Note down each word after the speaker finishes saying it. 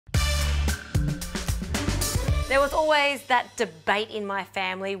There was always that debate in my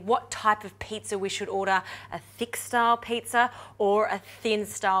family what type of pizza we should order, a thick style pizza or a thin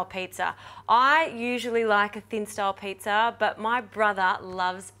style pizza. I usually like a thin style pizza, but my brother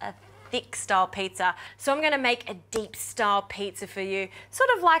loves a thick style pizza. So I'm going to make a deep style pizza for you, sort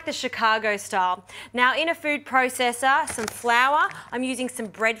of like the Chicago style. Now in a food processor, some flour. I'm using some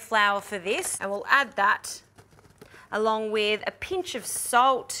bread flour for this, and we'll add that along with a pinch of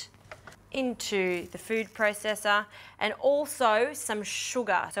salt into the food processor, and also some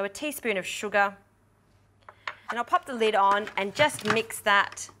sugar, so a teaspoon of sugar. And I'll pop the lid on and just mix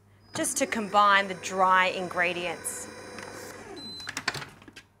that just to combine the dry ingredients.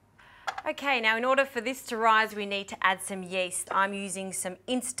 Okay, now in order for this to rise, we need to add some yeast. I'm using some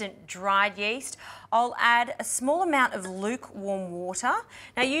instant dried yeast. I'll add a small amount of lukewarm water.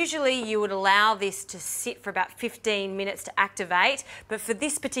 Now usually you would allow this to sit for about 15 minutes to activate, but for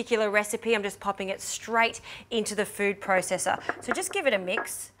this particular recipe, I'm just popping it straight into the food processor. So just give it a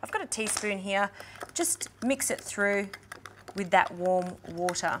mix. I've got a teaspoon here. Just mix it through with that warm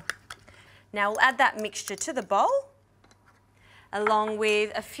water. Now we'll add that mixture to the bowl, along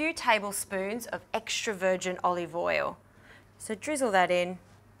with a few tablespoons of extra virgin olive oil. So drizzle that in.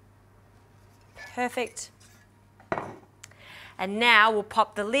 Perfect. And now we'll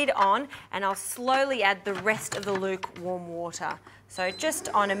pop the lid on and I'll slowly add the rest of the lukewarm water. So just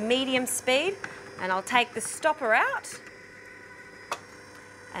on a medium speed, and I'll take the stopper out.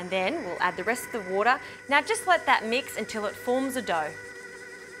 And then we'll add the rest of the water. Now just let that mix until it forms a dough.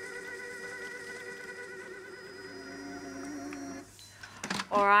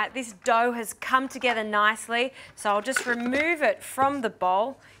 All right, this dough has come together nicely, so I'll just remove it from the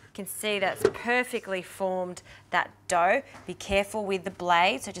bowl. You can see that's perfectly formed, that dough. Be careful with the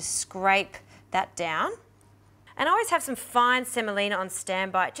blade, so just scrape that down. And I always have some fine semolina on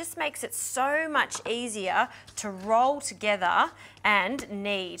standby. It just makes it so much easier to roll together and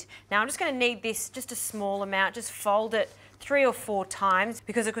knead. Now I'm just going to knead this just a small amount, just fold it 3 or 4 times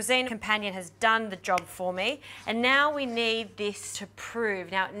because the Cuisine companion has done the job for me. And now we need this to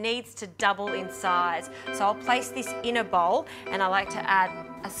prove. Now it needs to double in size. So I'll place this in a bowl, and I like to add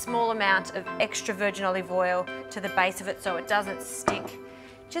a small amount of extra virgin olive oil to the base of it so it doesn't stick.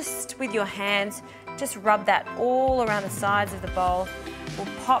 Just with your hands, just rub that all around the sides of the bowl. We'll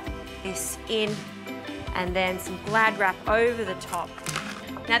pop this in, and then some Glad wrap over the top.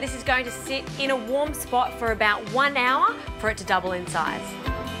 Now this is going to sit in a warm spot for about 1 hour for it to double in size.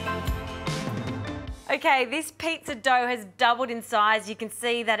 Okay, this pizza dough has doubled in size. You can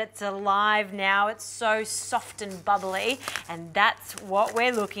see that it's alive now. It's so soft and bubbly, and that's what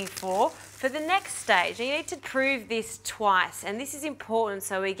we're looking for the next stage. You need to prove this twice, and this is important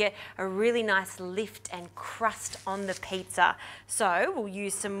so we get a really nice lift and crust on the pizza. So we'll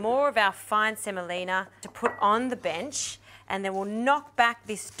use some more of our fine semolina to put on the bench, and then we'll knock back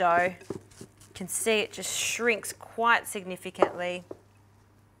this dough. You can see it just shrinks quite significantly.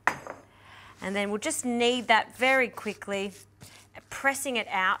 And then we'll just knead that very quickly, pressing it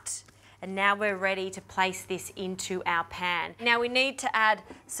out. And now we're ready to place this into our pan. Now we need to add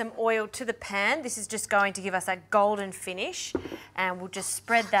some oil to the pan. This is just going to give us a golden finish. And we'll just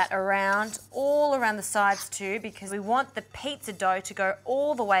spread that around, all around the sides too, because we want the pizza dough to go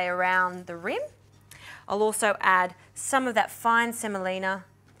all the way around the rim. I'll also add some of that fine semolina.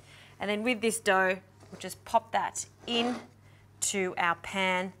 And then with this dough, we'll just pop that into our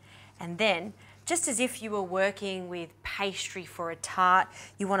pan. And then, just as if you were working with pastry for a tart,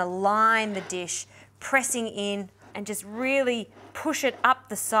 you want to line the dish, pressing in and just really push it up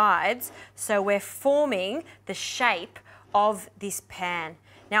the sides so we're forming the shape of this pan.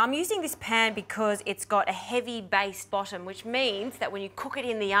 Now I'm using this pan because it's got a heavy base bottom, which means that when you cook it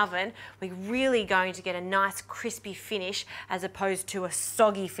in the oven, we're really going to get a nice crispy finish as opposed to a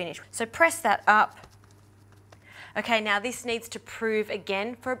soggy finish. So press that up. Okay, now this needs to prove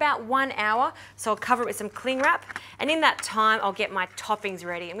again for about 1 hour, so I'll cover it with some cling wrap, and in that time I'll get my toppings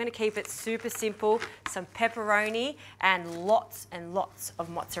ready. I'm going to keep it super simple, some pepperoni and lots of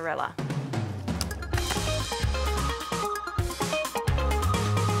mozzarella.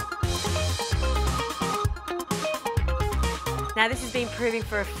 Now this has been proving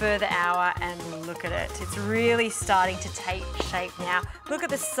for a further hour, and look at it. It's really starting to take shape now. Look at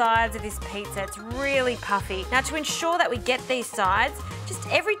the sides of this pizza. It's really puffy. Now to ensure that we get these sides, just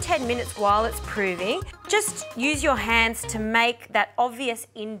every 10 minutes while it's proving, just use your hands to make that obvious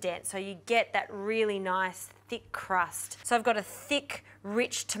indent so you get that really nice thick crust. So I've got a thick,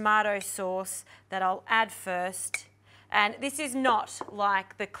 rich tomato sauce that I'll add first. And this is not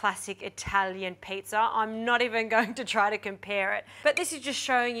like the classic Italian pizza. I'm not even going to try to compare it. But this is just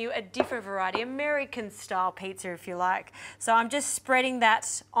showing you a different variety, American style pizza if you like. So I'm just spreading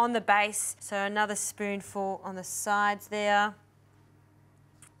that on the base. So another spoonful on the sides there.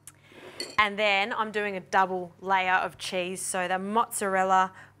 And then I'm doing a double layer of cheese. So the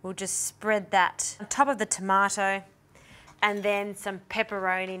mozzarella, we'll just spread that on top of the tomato, and then some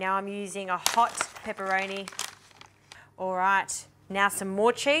pepperoni. Now I'm using a hot pepperoni. All right, now some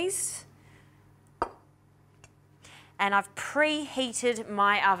more cheese. And I've preheated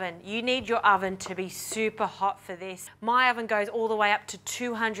my oven. You need your oven to be super hot for this. My oven goes all the way up to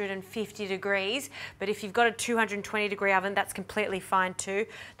 250 degrees, but if you've got a 220 degree oven, that's completely fine too.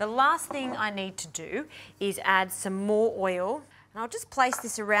 The last thing I need to do is add some more oil. And I'll just place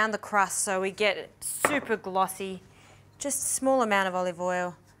this around the crust so we get it super glossy. Just a small amount of olive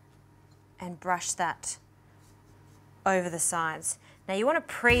oil and brush that over the sides. Now you want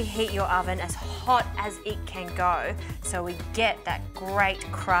to preheat your oven as hot as it can go so we get that great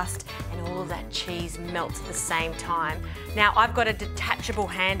crust and all of that cheese melts at the same time. Now I've got a detachable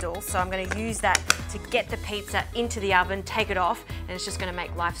handle, so I'm going to use that to get the pizza into the oven, take it off, and it's just going to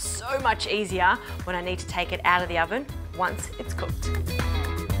make life so much easier when I need to take it out of the oven once it's cooked.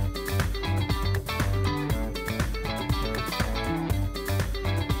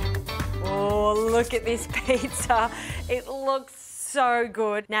 Oh, look at this pizza. It looks so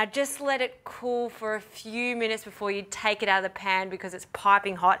good. Now just let it cool for a few minutes before you take it out of the pan because it's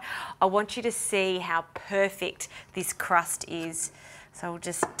piping hot. I want you to see how perfect this crust is. So we'll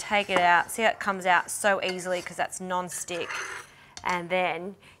just take it out. See how it comes out so easily because that's non-stick. And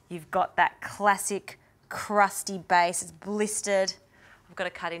then you've got that classic crusty base. It's blistered. I've got to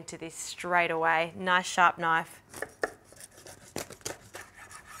cut into this straight away. Nice sharp knife.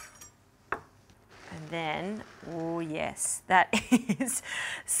 Then, oh yes, that is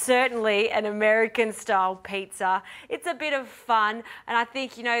certainly an American style pizza. It's a bit of fun, and I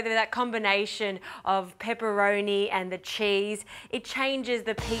think, you know, that combination of pepperoni and the cheese, it changes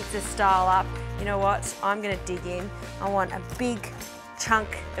the pizza style up. You know what, I'm gonna dig in. I want a big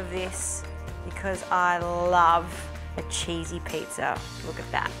chunk of this because I love a cheesy pizza. Look at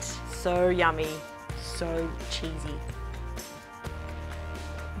that, so yummy, so cheesy.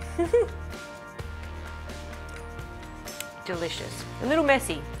 Delicious. A little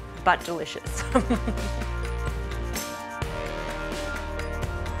messy, but delicious.